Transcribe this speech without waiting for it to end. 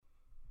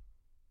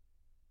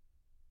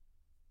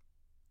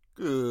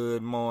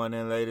Good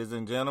morning, ladies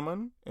and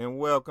gentlemen, and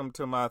welcome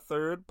to my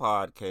third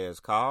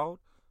podcast called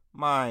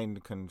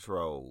Mind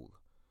Control.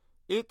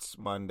 It's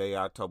Monday,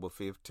 October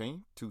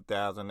 15th,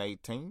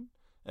 2018,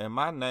 and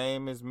my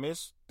name is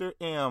Mr.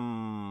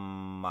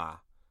 M. I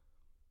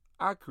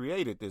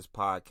created this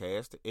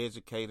podcast to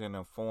educate and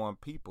inform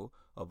people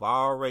of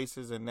all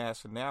races and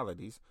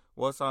nationalities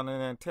what's on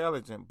an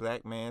intelligent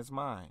black man's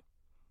mind.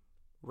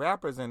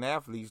 Rappers and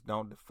athletes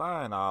don't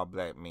define all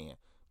black men,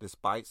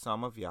 despite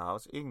some of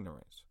y'all's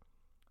ignorance.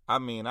 I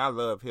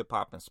love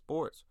hip-hop and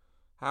sports.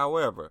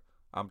 However,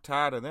 I'm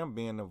tired of them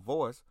being the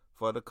voice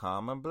for the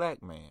common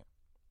black man.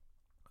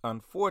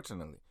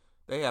 Unfortunately,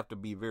 they have to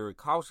be very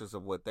cautious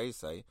of what they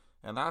say,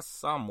 and I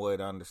somewhat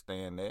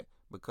understand that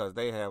because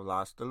they have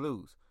lots to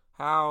lose.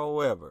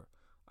 However,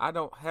 I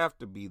don't have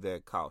to be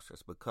that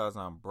cautious because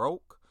I'm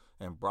broke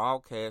and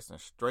broadcasting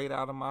straight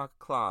out of my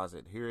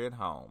closet here at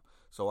home,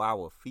 so I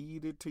will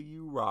feed it to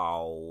you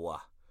raw.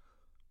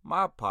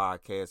 My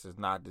podcast is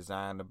not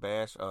designed to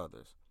bash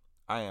others.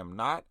 I am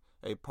not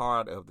a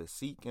part of the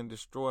seek and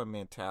destroy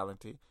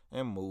mentality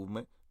and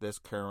movement that's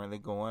currently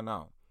going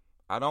on.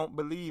 I don't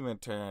believe in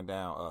tearing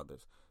down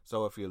others.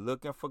 So if you're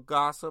looking for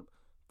gossip,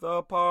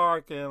 the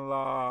parking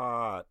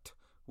lot,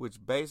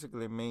 which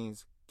basically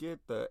means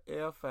get the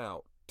F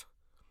out.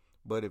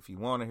 But if you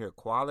want to hear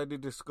quality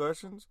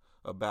discussions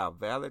about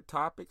valid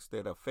topics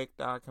that affect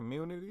our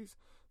communities,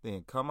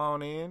 then come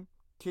on in,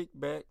 kick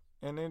back,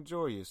 and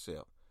enjoy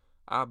yourself.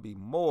 I'll be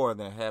more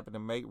than happy to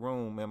make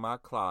room in my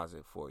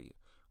closet for you.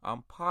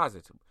 I'm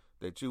positive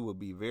that you will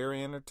be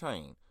very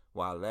entertained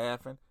while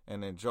laughing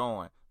and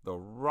enjoying the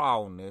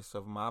rawness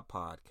of my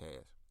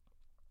podcast.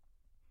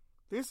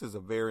 This is a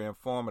very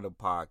informative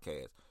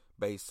podcast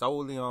based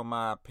solely on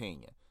my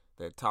opinion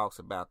that talks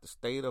about the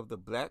state of the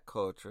black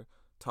culture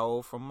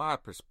told from my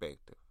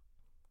perspective.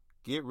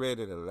 Get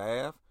ready to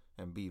laugh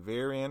and be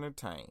very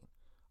entertained.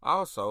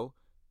 Also,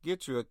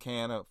 get you a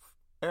can of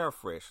air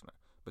freshener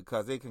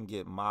because it can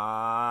get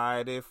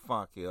mighty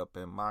funky up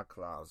in my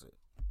closet.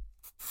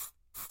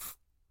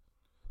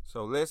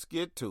 So let's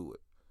get to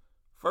it.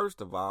 First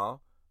of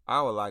all,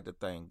 I would like to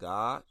thank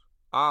God,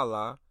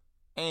 Allah,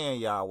 and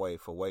Yahweh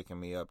for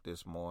waking me up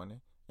this morning.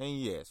 And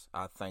yes,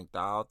 I thanked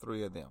all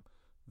three of them.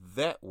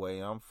 That way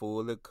I'm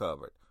fully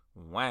covered.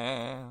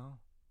 Wow.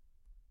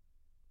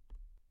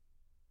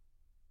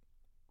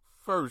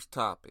 First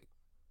topic.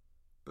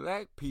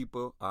 Black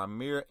people are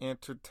mere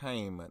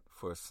entertainment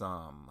for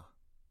some.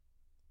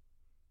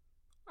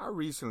 I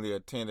recently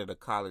attended a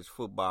college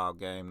football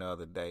game the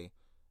other day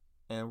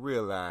and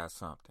realized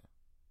something.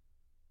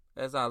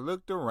 As I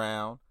looked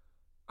around,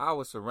 I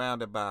was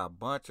surrounded by a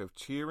bunch of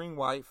cheering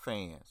white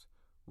fans,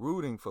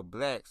 rooting for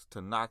blacks to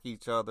knock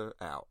each other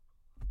out.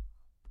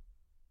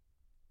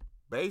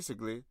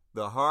 Basically,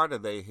 the harder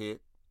they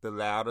hit, the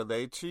louder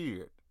they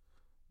cheered.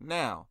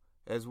 Now,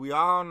 as we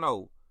all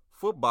know,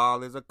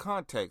 football is a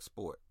contact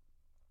sport.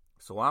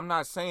 So I'm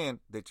not saying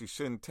that you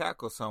shouldn't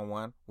tackle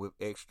someone with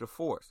extra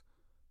force.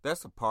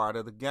 That's a part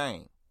of the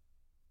game.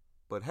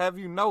 But have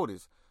you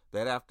noticed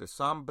that after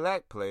some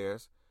black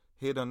players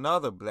hit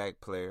another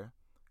black player,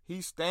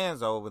 he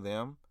stands over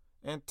them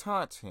and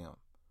taunts him?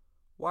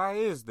 Why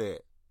is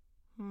that?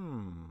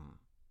 Then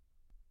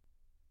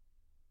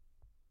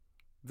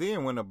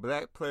when a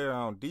black player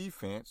on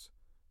defense,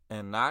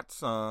 and not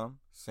some,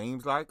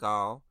 seems like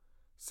all,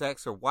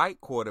 sacks a white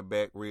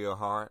quarterback real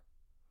hard,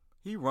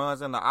 he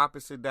runs in the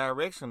opposite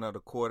direction of the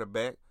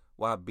quarterback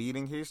while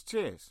beating his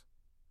chest.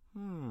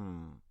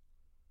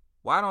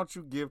 Why don't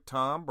you give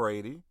Tom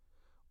Brady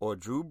or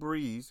Drew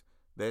Brees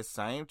that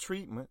same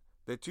treatment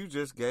that you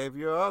just gave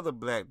your other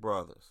black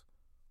brothers?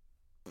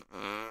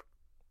 I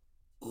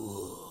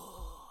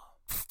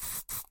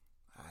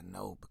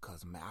know,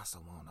 because Massa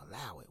won't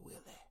allow it,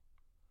 will they?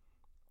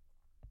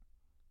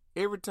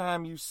 Every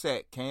time you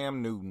sack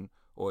Cam Newton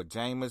or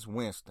Jameis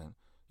Winston,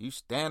 you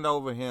stand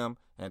over him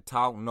and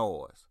talk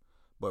noise,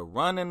 but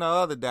run in the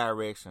other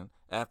direction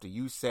after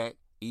you sack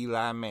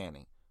Eli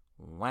Manning.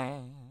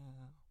 Wow.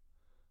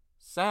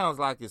 Sounds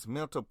like it's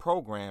mental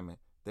programming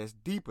that's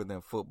deeper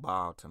than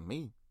football to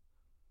me.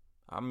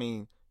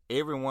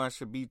 Everyone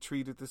should be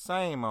treated the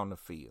same on the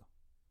field.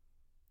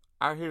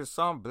 I hear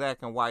some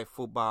black and white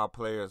football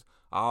players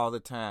all the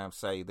time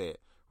say that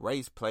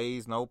race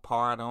plays no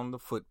part on the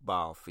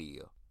football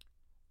field,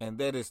 and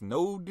that it's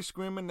no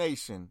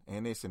discrimination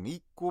and it's an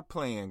equal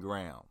playing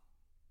ground.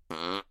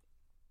 Smells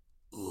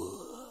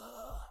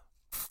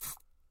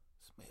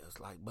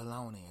like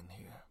bologna in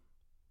here.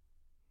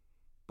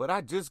 But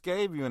I just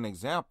gave you an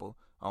example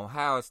on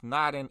how it's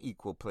not an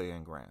equal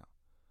playing ground.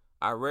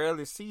 I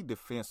rarely see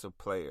defensive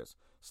players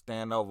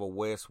stand over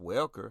Wes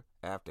Welker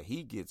after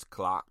he gets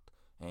clocked,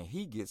 and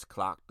he gets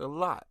clocked a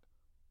lot.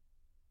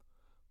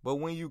 But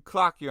when you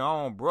clock your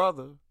own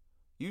brother,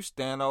 you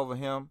stand over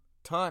him,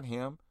 taunt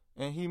him,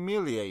 and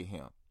humiliate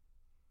him.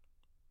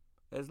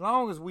 As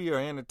long as we are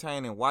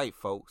entertaining white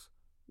folks,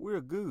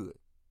 we're good.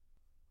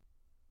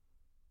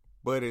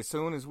 But as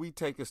soon as we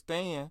take a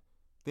stand,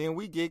 then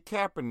we get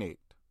Kaepernicked.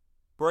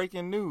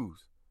 Breaking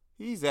news,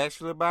 he's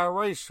actually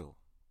biracial.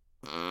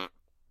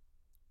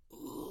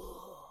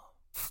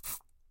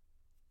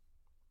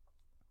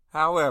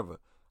 However,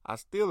 I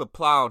still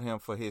applaud him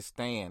for his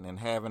stand and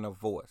having a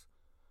voice,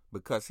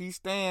 because he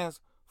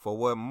stands for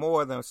what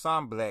more than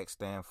some blacks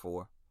stand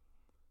for.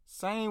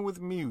 Same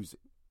with music.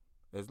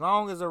 As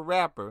long as a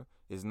rapper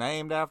is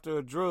named after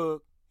a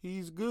drug,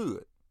 he's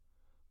good.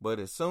 But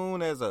as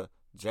soon as a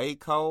J.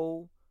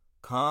 Cole,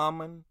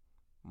 Common,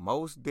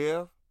 Mos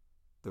Def,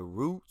 The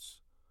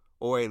Roots,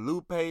 or a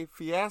Lupe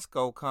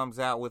Fiasco comes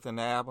out with an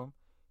album,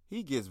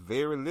 he gets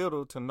very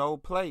little to no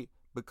play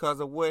because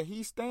of what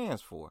he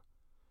stands for.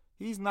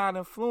 He's not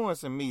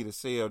influencing me to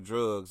sell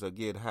drugs or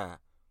get high.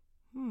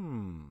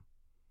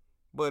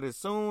 But as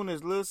soon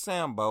as Lil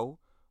Sambo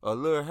or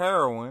Lil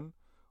Heroin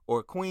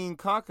or Queen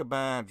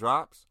Concubine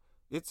drops,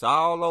 it's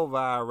all over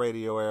our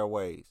radio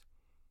airways.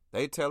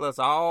 They tell us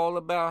all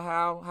about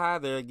how high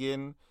they're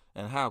getting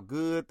and how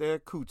good their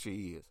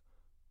coochie is.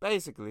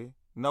 Basically,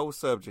 no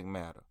subject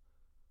matter.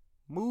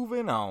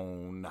 Moving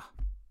on.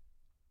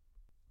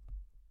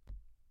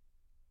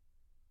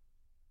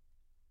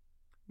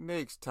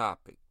 Next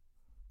topic.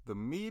 The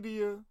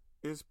media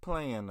is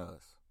playing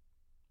us.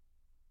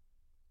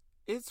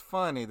 It's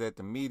funny that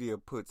the media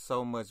puts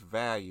so much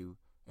value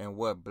in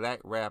what black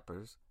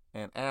rappers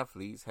and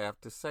athletes have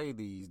to say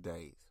these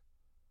days.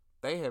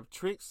 They have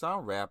tricked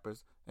some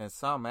rappers and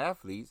some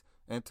athletes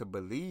into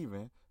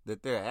believing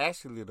that they're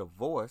actually the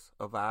voice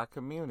of our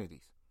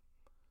communities.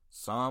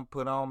 Some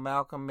put on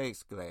Malcolm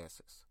X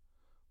glasses,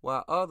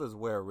 while others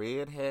wear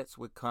red hats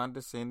with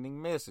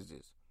condescending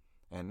messages,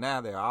 and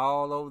now they're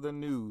all over the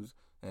news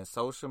and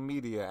social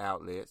media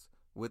outlets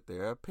with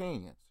their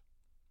opinions.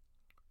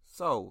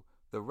 So,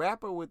 the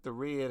rapper with the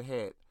red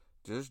hat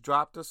just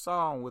dropped a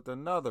song with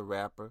another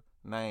rapper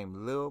named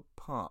Lil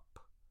Pump.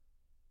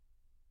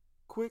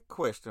 Quick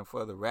question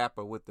for the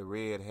rapper with the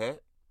red hat.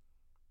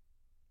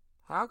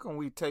 How can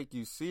we take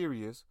you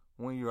serious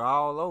when you're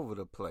all over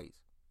the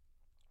place?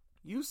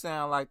 You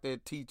sound like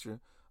that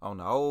teacher on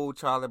the old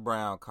Charlie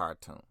Brown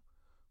cartoon.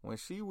 When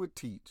she would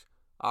teach,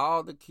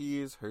 all the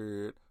kids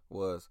heard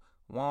was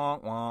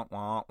wonk, wonk,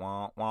 wonk,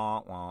 wonk,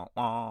 wonk, wonk,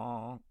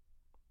 wonk.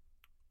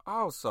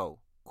 Also,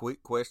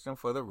 quick question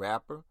for the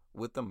rapper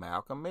with the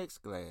Malcolm X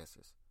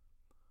glasses.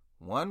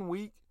 One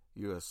week,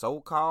 you're a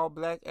so-called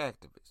black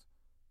activist.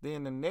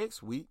 Then the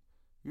next week,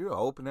 you're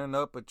opening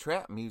up a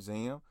trap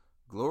museum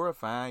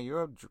glorifying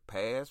your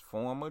past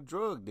former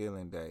drug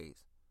dealing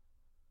days.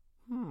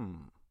 I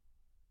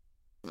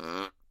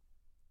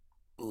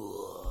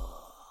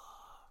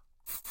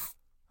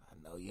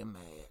know you're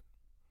mad.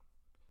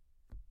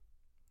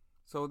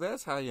 So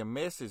that's how your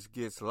message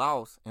gets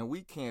lost and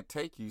we can't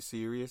take you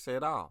serious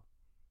at all.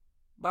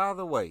 By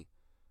the way,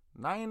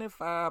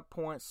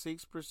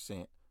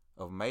 95.6%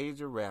 of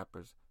major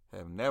rappers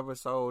have never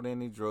sold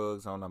any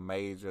drugs on a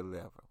major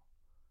level.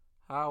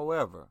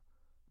 However,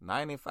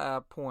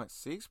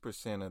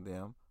 95.6% of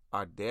them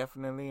are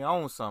definitely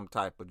on some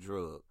type of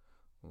drug.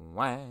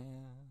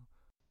 Wow.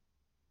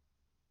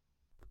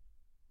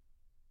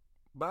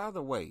 By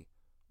the way,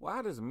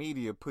 why does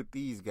media put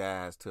these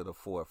guys to the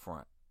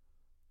forefront?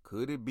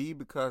 Could it be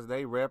because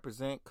they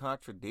represent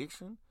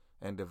contradiction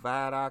and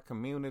divide our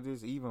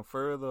communities even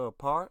further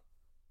apart?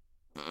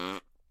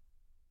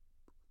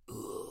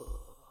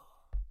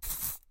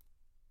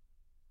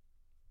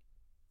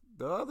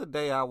 The other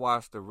day I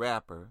watched a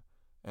rapper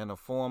and a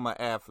former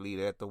athlete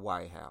at the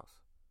White House.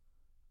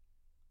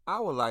 I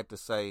would like to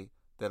say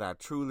that I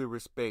truly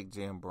respect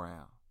Jim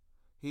Brown.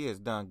 He has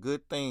done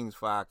good things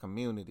for our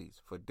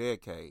communities for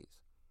decades.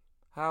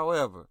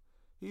 However,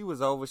 he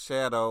was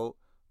overshadowed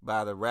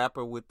by the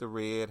rapper with the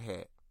red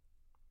hat.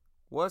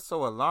 What's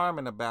so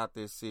alarming about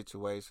this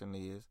situation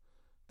is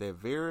that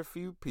very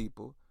few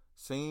people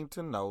seem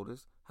to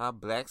notice how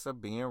blacks are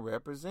being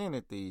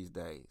represented these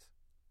days.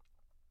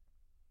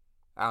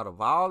 Out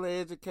of all the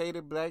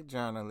educated black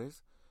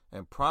journalists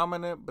and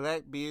prominent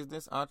black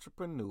business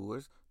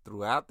entrepreneurs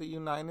throughout the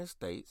United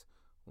States,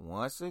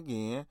 once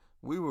again,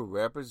 we were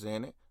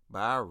represented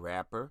by a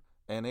rapper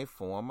and a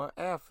former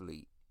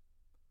athlete.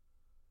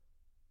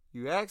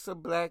 You ask a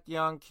black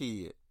young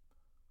kid,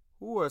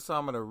 who are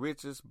some of the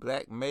richest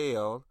black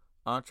male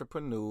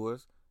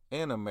entrepreneurs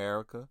in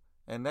America,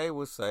 and they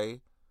will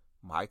say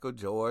Michael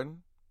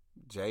Jordan,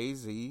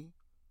 Jay-Z,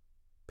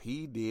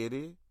 P.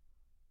 Diddy,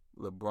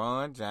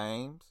 LeBron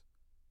James,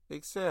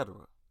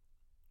 etc.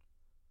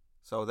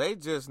 So they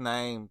just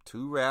named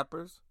 2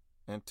 rappers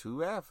and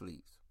 2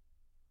 athletes.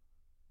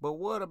 But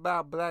what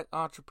about black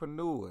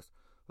entrepreneurs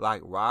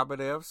like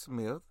Robert F.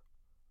 Smith,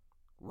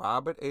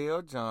 Robert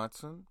L.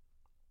 Johnson,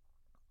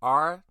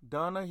 R.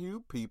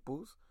 Donahue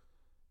Peoples,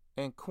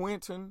 and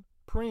Quentin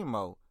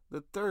Primo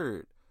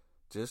III,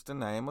 just to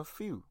name a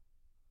few?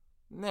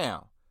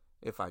 Now,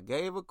 if I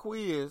gave a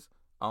quiz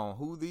on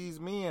who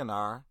these men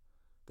are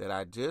that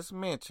I just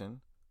mentioned,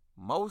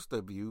 most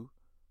of you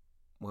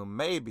will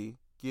maybe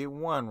get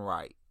one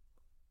right.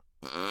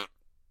 I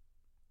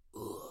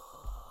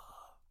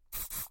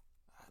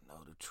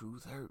know the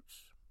truth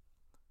hurts.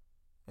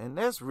 And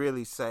that's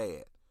really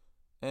sad.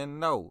 And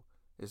no,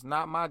 it's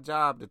not my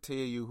job to tell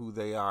you who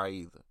they are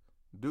either.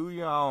 Do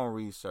your own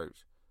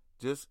research.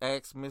 Just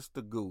ask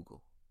Mr.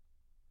 Google.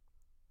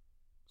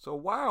 So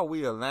why are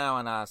we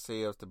allowing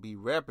ourselves to be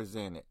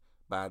represented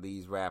by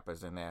these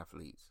rappers and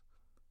athletes?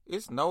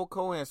 It's no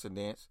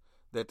coincidence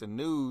that the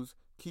news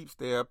keeps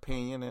their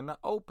opinion in the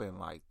open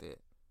like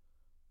that.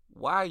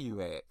 Why, you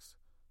ask?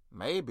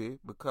 Maybe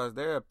because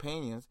their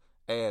opinions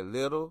add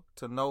little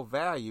to no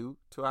value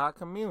to our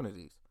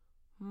communities.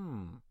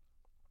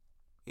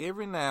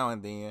 Every now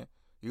and then,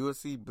 you will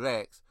see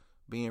blacks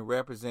being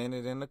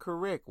represented in the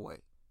correct way,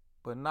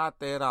 but not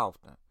that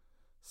often.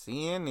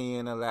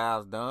 CNN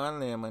allows Don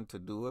Lemon to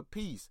do a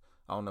piece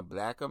on the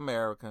black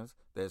Americans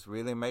that's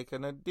really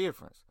making a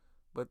difference,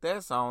 but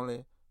that's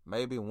only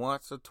maybe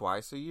once or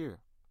twice a year.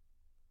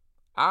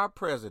 Our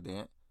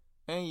president,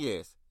 and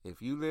yes,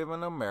 if you live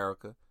in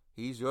America,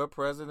 he's your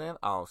president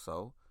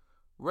also,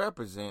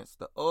 represents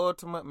the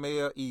ultimate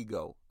male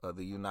ego of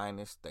the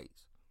United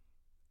States.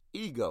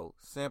 Ego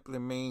simply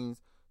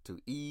means to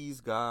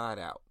ease God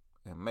out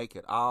and make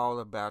it all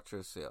about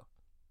yourself.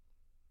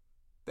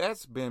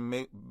 That's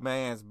been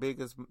man's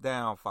biggest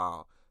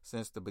downfall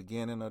since the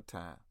beginning of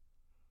time.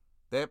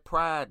 That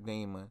pride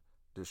demon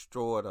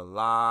destroyed a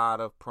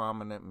lot of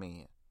prominent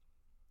men.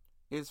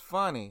 It's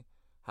funny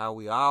how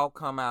we all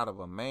come out of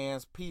a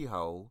man's pee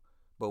hole,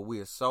 but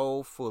we're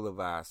so full of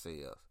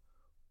ourselves.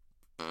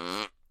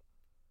 I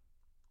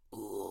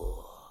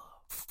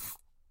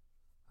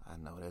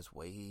know that's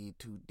way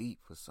too deep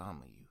for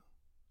some of you.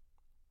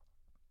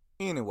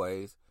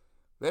 Anyways,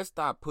 let's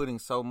stop putting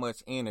so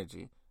much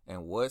energy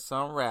in what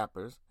some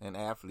rappers and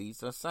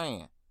athletes are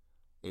saying.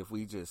 If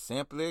we just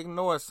simply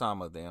ignore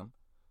some of them,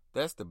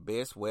 that's the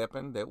best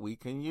weapon that we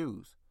can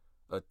use.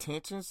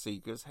 Attention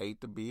seekers hate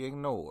to be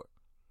ignored.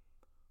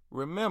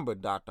 Remember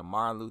Dr.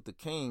 Martin Luther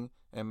King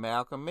and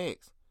Malcolm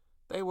X.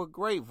 They were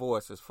great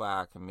voices for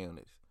our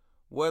communities.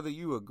 Whether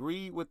you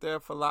agreed with their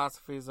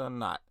philosophies or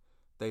not,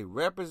 they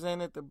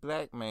represented the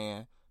black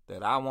man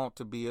that I want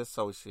to be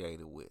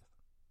associated with.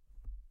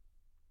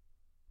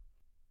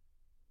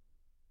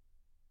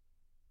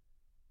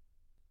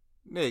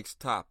 Next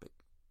topic.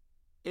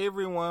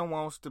 Everyone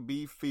wants to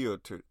be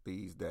filtered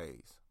these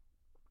days.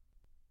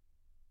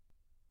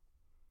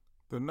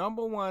 The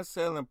number one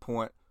selling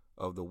point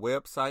of the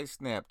website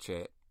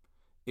Snapchat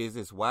is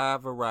its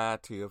wide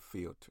variety of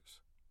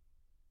filters.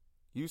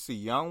 You see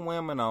young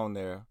women on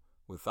there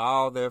with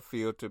all their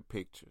filtered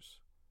pictures,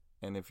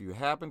 and if you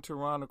happen to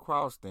run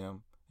across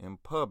them in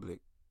public,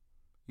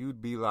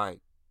 you'd be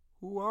like,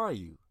 who are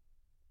you?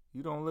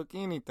 You don't look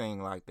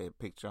anything like that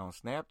picture on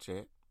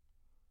Snapchat.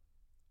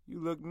 You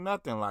look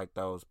nothing like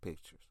those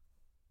pictures.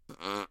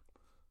 I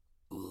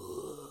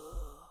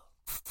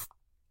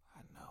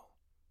know.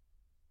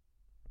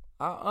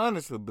 I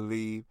honestly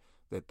believe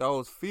that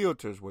those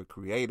filters were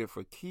created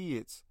for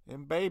kids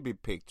and baby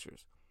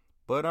pictures.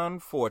 But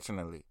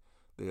unfortunately,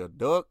 the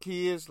adult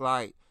kids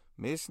like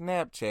Miss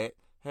Snapchat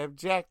have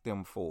jacked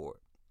them for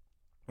it,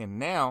 and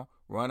now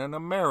running a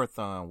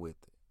marathon with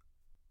it.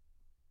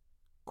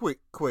 Quick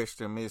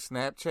question, Miss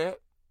Snapchat.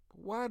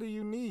 Why do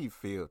you need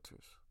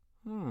filters?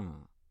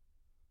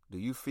 Do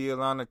you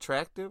feel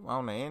unattractive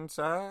on the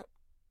inside?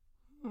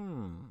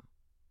 When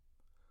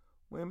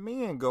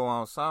men go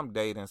on some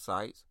dating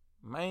sites,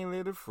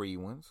 mainly the free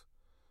ones,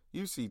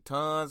 you see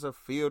tons of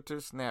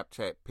filtered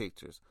Snapchat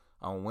pictures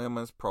on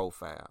women's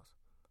profiles.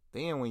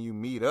 Then when you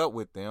meet up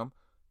with them,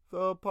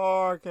 the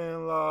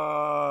parking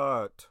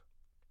lot.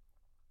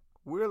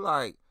 We're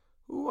like,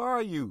 who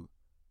are you?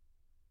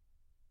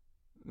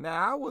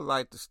 Now, I would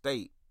like to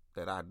state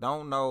that I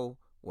don't know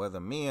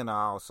whether men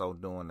are also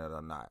doing it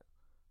or not.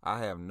 I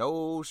have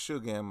no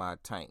sugar in my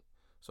tank,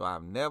 so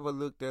I've never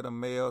looked at a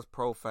male's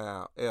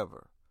profile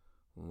ever.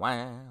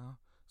 Wow.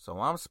 So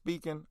I'm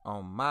speaking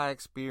on my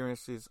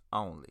experiences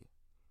only.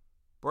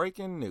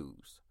 Breaking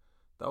news.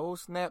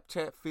 Those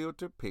Snapchat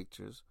filtered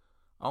pictures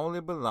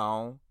only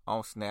belong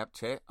on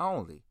Snapchat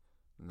only,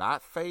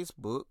 not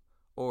Facebook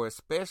or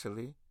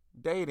especially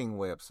dating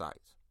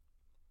websites.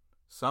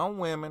 Some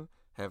women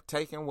have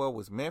taken what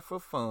was meant for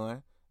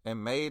fun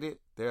and made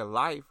it their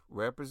life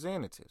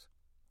representatives.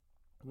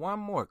 One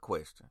more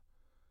question.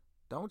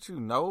 Don't you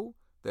know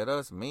that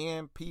us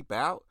men peep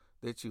out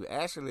that you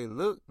actually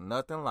look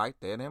nothing like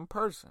that in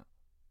person?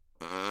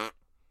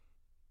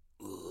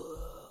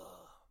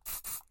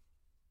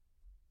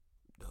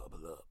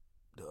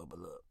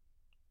 Double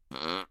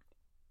up.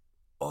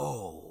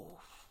 Oh,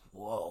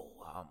 whoa,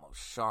 I almost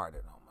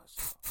sharted on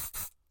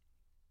myself.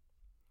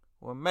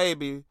 Well,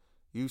 maybe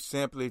you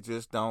simply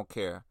just don't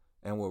care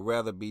and would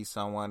rather be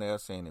someone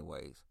else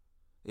anyways.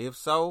 If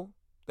so,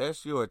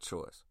 that's your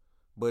choice.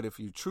 But if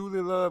you truly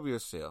love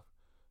yourself,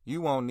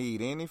 you won't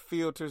need any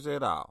filters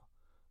at all.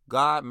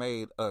 God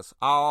made us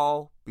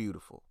all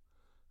beautiful.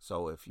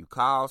 So if you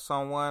call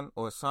someone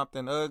or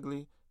something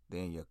ugly,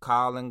 then you're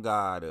calling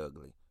God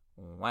ugly.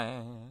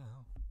 Wow.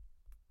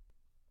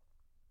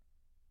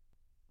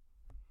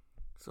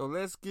 So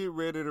let's get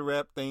ready to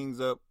wrap things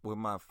up with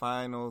my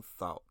final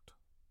thought.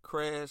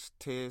 Crash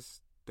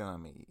test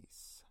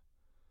dummies.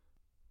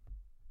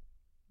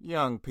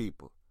 Young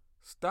people,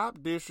 stop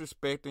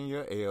disrespecting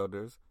your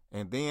elders,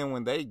 and then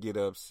when they get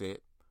upset,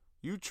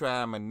 you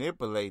try and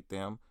manipulate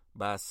them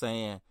by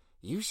saying,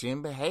 "You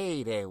shouldn't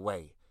behave that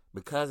way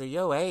because of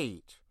your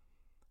age."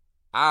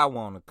 I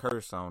want to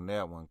curse on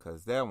that one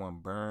because that one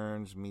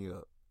burns me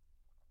up.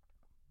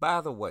 By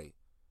the way,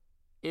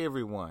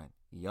 everyone,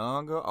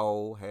 young or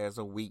old, has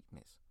a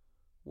weakness.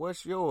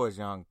 What's yours,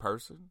 young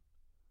person?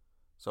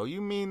 So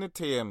you mean to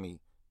tell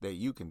me that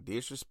you can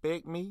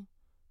disrespect me,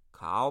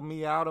 call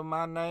me out of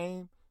my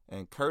name,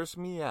 and curse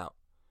me out,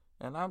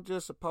 and I'm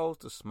just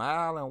supposed to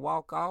smile and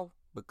walk off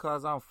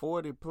because I'm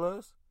 40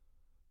 plus?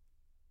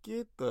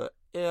 Get the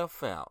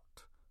F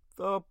out.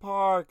 The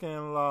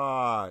parking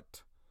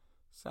lot.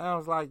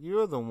 Sounds like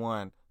you're the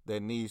one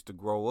that needs to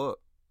grow up,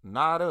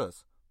 not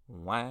us.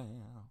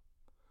 Wow.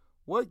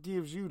 What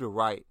gives you the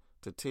right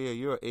to tell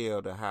your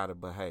elder how to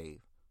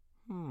behave?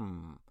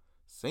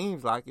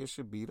 Seems like it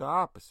should be the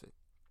opposite.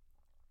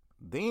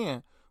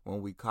 Then,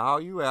 when we call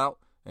you out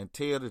and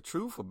tell the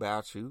truth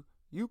about you,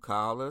 you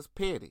call us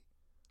petty,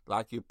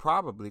 like you're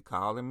probably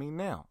calling me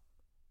now.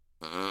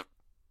 But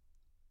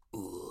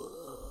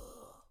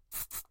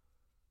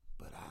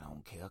I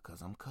don't care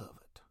because I'm covered.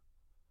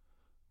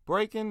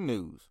 Breaking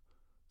news.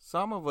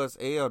 Some of us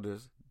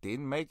elders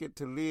didn't make it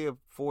to live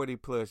 40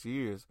 plus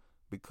years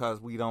because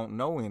we don't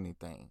know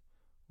anything.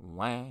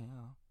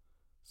 Wow.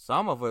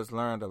 Some of us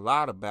learned a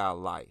lot about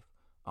life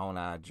on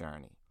our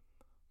journey.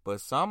 But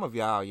some of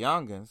y'all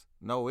youngins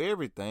know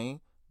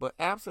everything but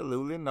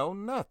absolutely know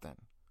nothing.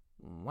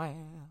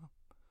 Wow.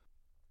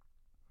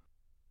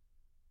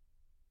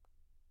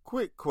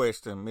 Quick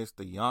question,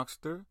 Mr.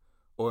 Youngster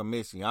or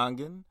Miss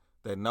Youngin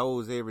that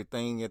knows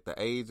everything at the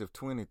age of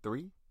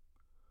 23.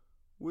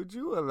 Would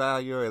you allow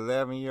your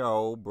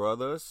 11-year-old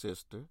brother or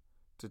sister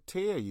to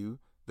tell you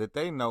that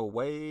they know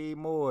way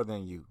more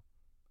than you,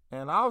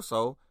 and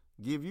also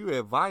give you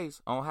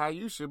advice on how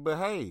you should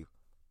behave?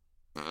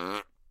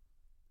 I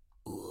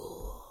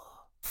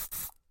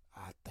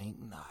think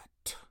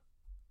not.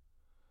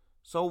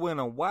 So when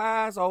a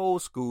wise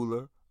old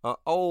schooler, or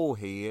old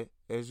head,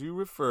 as you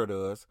refer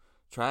to us,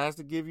 tries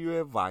to give you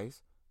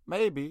advice,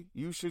 maybe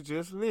you should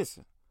just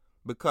listen,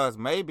 because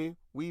maybe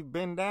we've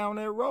been down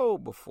that road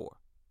before.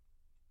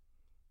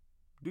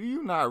 Do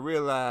you not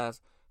realize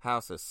how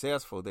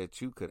successful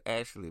that you could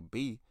actually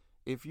be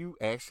if you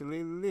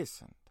actually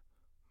listened?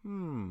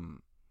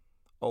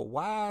 A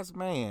wise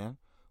man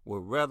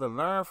would rather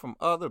learn from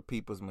other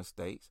people's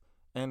mistakes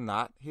and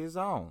not his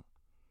own,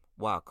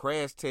 while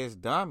crash test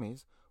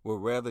dummies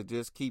would rather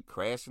just keep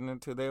crashing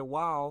into their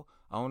wall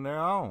on their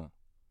own.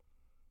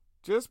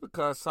 Just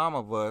because some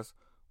of us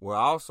were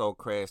also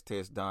crash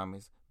test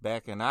dummies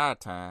back in our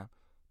time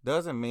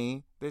doesn't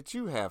mean that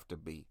you have to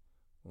be.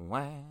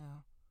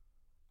 Wow.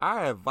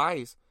 Our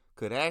advice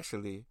could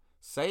actually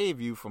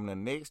save you from the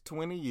next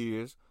 20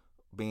 years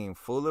being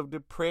full of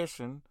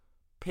depression,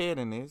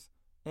 pettiness,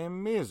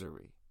 and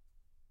misery.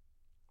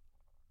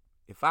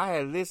 If I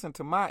had listened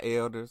to my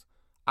elders,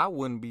 I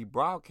wouldn't be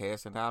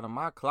broadcasting out of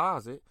my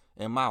closet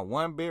in my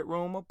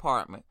one-bedroom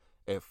apartment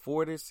at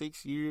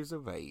 46 years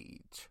of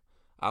age.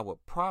 I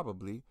would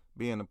probably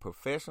be in a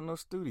professional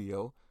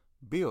studio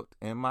built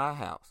in my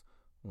house.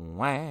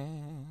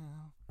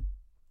 Wow.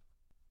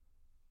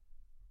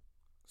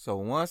 So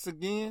once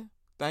again,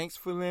 thanks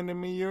for lending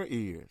me your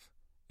ears.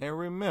 And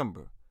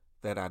remember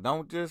that I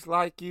don't just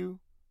like you,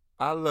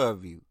 I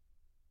love you.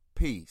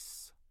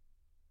 Peace.